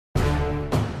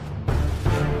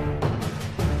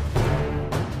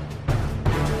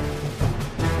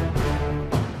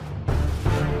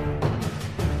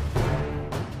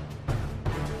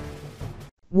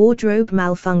Wardrobe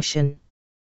malfunction.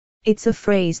 It's a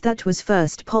phrase that was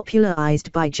first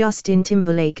popularized by Justin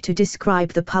Timberlake to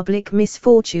describe the public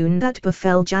misfortune that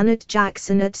befell Janet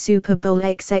Jackson at Super Bowl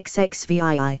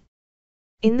XXXVII.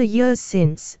 In the years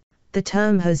since, the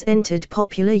term has entered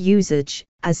popular usage,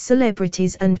 as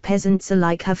celebrities and peasants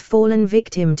alike have fallen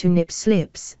victim to nip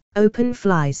slips, open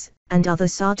flies, and other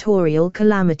sartorial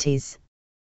calamities.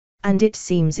 And it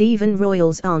seems even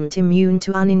royals aren't immune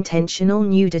to unintentional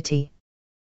nudity.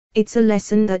 It's a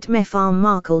lesson that Meghan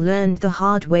Markle learned the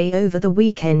hard way over the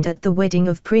weekend at the wedding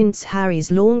of Prince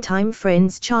Harry's longtime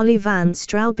friends Charlie Van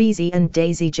Straalbeezy and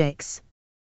Daisy Jex.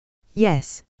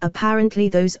 Yes, apparently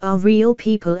those are real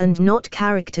people and not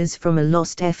characters from a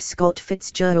lost F. Scott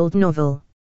Fitzgerald novel.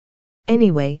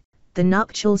 Anyway, the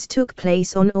nuptials took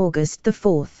place on August the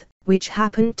 4th, which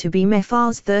happened to be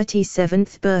Meghan's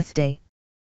 37th birthday.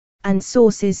 And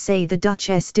sources say the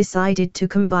Duchess decided to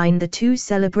combine the two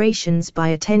celebrations by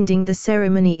attending the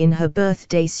ceremony in her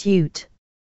birthday suite.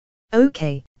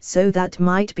 Okay, so that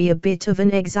might be a bit of an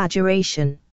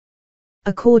exaggeration.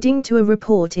 According to a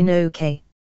report in OK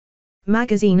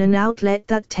Magazine, an outlet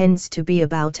that tends to be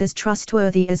about as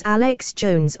trustworthy as Alex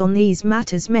Jones on these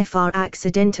matters, Meghan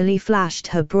accidentally flashed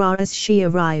her bra as she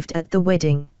arrived at the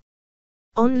wedding.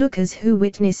 Onlookers who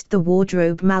witnessed the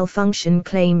wardrobe malfunction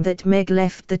claim that Meg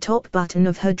left the top button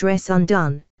of her dress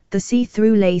undone, the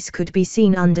see-through lace could be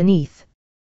seen underneath.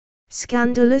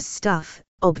 Scandalous stuff,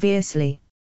 obviously.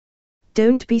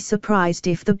 Don't be surprised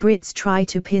if the Brits try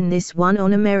to pin this one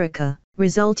on America,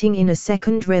 resulting in a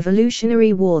second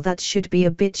Revolutionary War that should be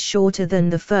a bit shorter than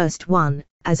the first one,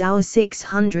 as our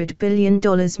 $600 billion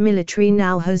military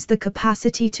now has the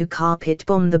capacity to carpet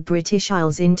bomb the British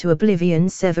Isles into oblivion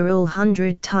several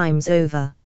hundred times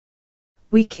over.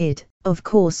 We kid, of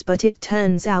course, but it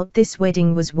turns out this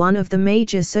wedding was one of the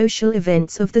major social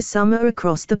events of the summer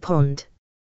across the pond.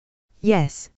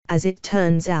 Yes, as it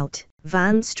turns out,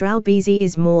 Van Straalbeezy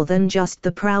is more than just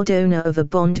the proud owner of a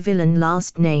Bond villain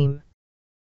last name.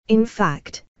 In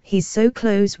fact, he's so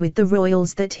close with the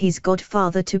royals that he's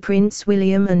godfather to Prince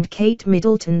William and Kate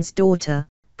Middleton's daughter,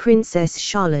 Princess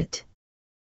Charlotte.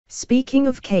 Speaking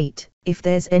of Kate, if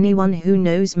there's anyone who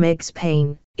knows Meg's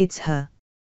pain, it's her.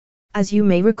 As you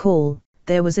may recall,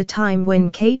 there was a time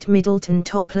when Kate Middleton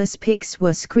topless pics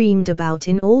were screamed about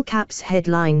in all caps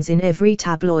headlines in every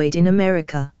tabloid in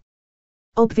America.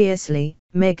 Obviously,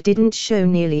 Meg didn't show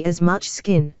nearly as much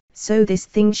skin, so this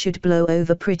thing should blow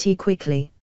over pretty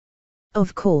quickly.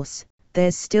 Of course,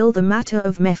 there's still the matter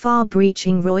of Meghan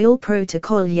breaching royal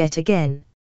protocol yet again.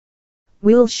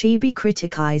 Will she be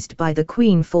criticized by the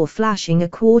Queen for flashing a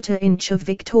quarter-inch of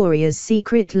Victoria's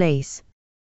Secret lace?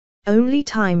 Only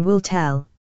time will tell.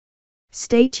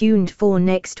 Stay tuned for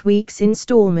next week's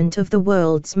installment of The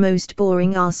World's Most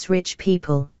Boring Ass Rich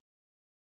People.